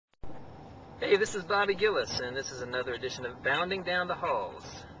Hey, this is Bobby Gillis, and this is another edition of Bounding Down the Halls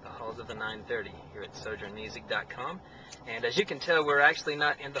of the 930 here at sojournmusic.com. And as you can tell, we're actually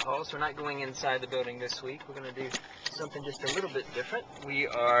not in the halls. We're not going inside the building this week. We're going to do something just a little bit different. We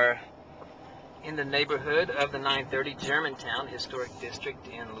are in the neighborhood of the 930, Germantown Historic District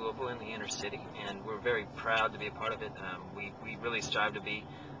in Louisville, in the inner city, and we're very proud to be a part of it. We really strive to be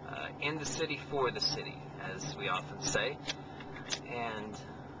in the city for the city, as we often say, and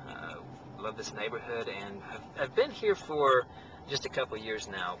love this neighborhood, and have been here for just a couple of years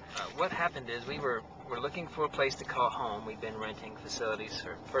now. What happened is we're looking for a place to call home. We've been renting facilities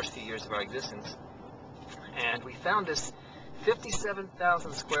for the first few years of our existence, and we found this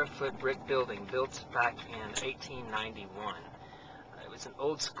 57,000 square foot brick building built back in 1891. It was an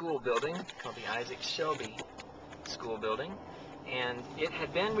old school building called the Isaac Shelby School Building, and it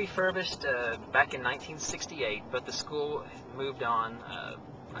had been refurbished back in 1968, but the school moved on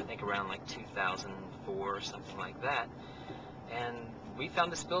I think around like 2004 or something like that, and we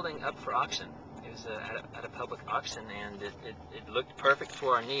found this building up for auction. It was at a public auction, and it looked perfect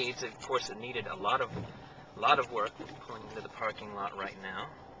for our needs. Of course, it needed a lot of work. We're pulling into the parking lot right now.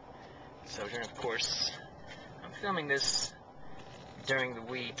 So here, of course, I'm filming this during the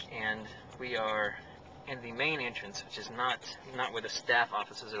week, and we are in the main entrance, which is not where the staff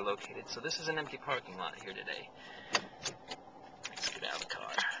offices are located. So this is an empty parking lot here today. Let's get out of the car.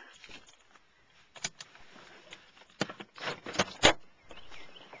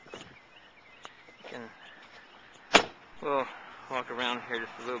 We'll walk around here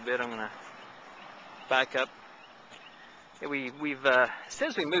just a little bit. I'm going to back up. We've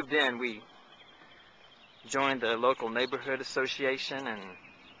since we moved in, we joined the local neighborhood association and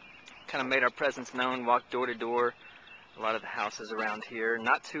kind of made our presence known, walked door to door, a lot of the houses around here,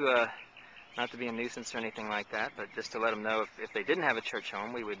 not to be a nuisance or anything like that, but just to let them know if they didn't have a church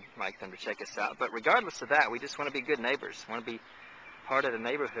home, we would like them to check us out. But regardless of that, we just want to be good neighbors, want to be part of the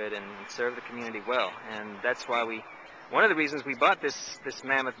neighborhood and serve the community well. And that's why one of the reasons we bought this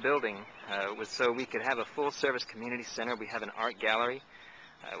mammoth building was so we could have a full-service community center. We have an art gallery.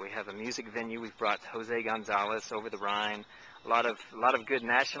 We have a music venue. We've brought Jose Gonzalez over the Rhine. A lot of good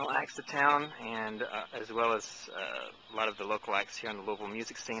national acts to town, and as well as a lot of the local acts here on the Louisville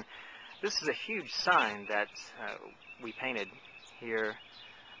music scene. This is a huge sign that we painted here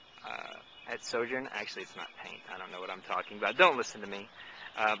at Sojourn. Actually, it's not paint. I don't know what I'm talking about. Don't listen to me.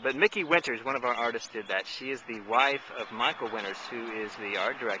 But Mickey Winters, one of our artists, did that. She is the wife of Michael Winters, who is the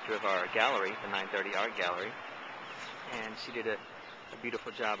art director of our gallery, the 930 Art Gallery. And she did a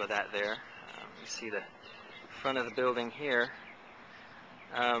beautiful job of that there. You see the front of the building here.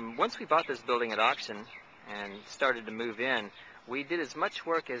 Once we bought this building at auction and started to move in, we did as much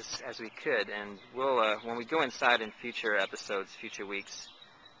work as we could. And we'll when we go inside in future episodes, future weeks,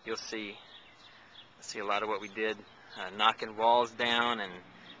 you'll see a lot of what we did. Knocking walls down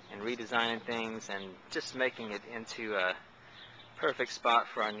and redesigning things and just making it into a perfect spot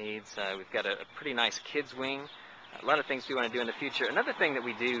for our needs. We've got a pretty nice kids wing, a lot of things we want to do in the future. Another thing that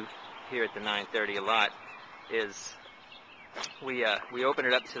we do here at the 930 a lot is we open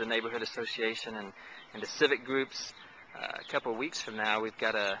it up to the neighborhood association and the civic groups. A couple of weeks from now, we've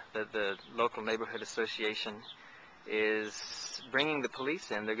got the local neighborhood association is bringing the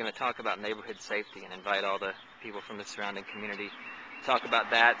police in. They're going to talk about neighborhood safety and invite all the people from the surrounding community to talk about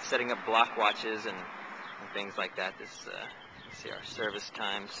that, setting up block watches and things like that. This you see our service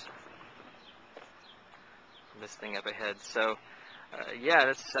times. This thing up ahead. So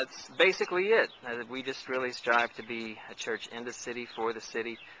yeah, that's basically it. We just really strive to be a church in the city, for the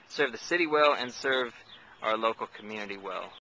city, serve the city well, and serve our local community well.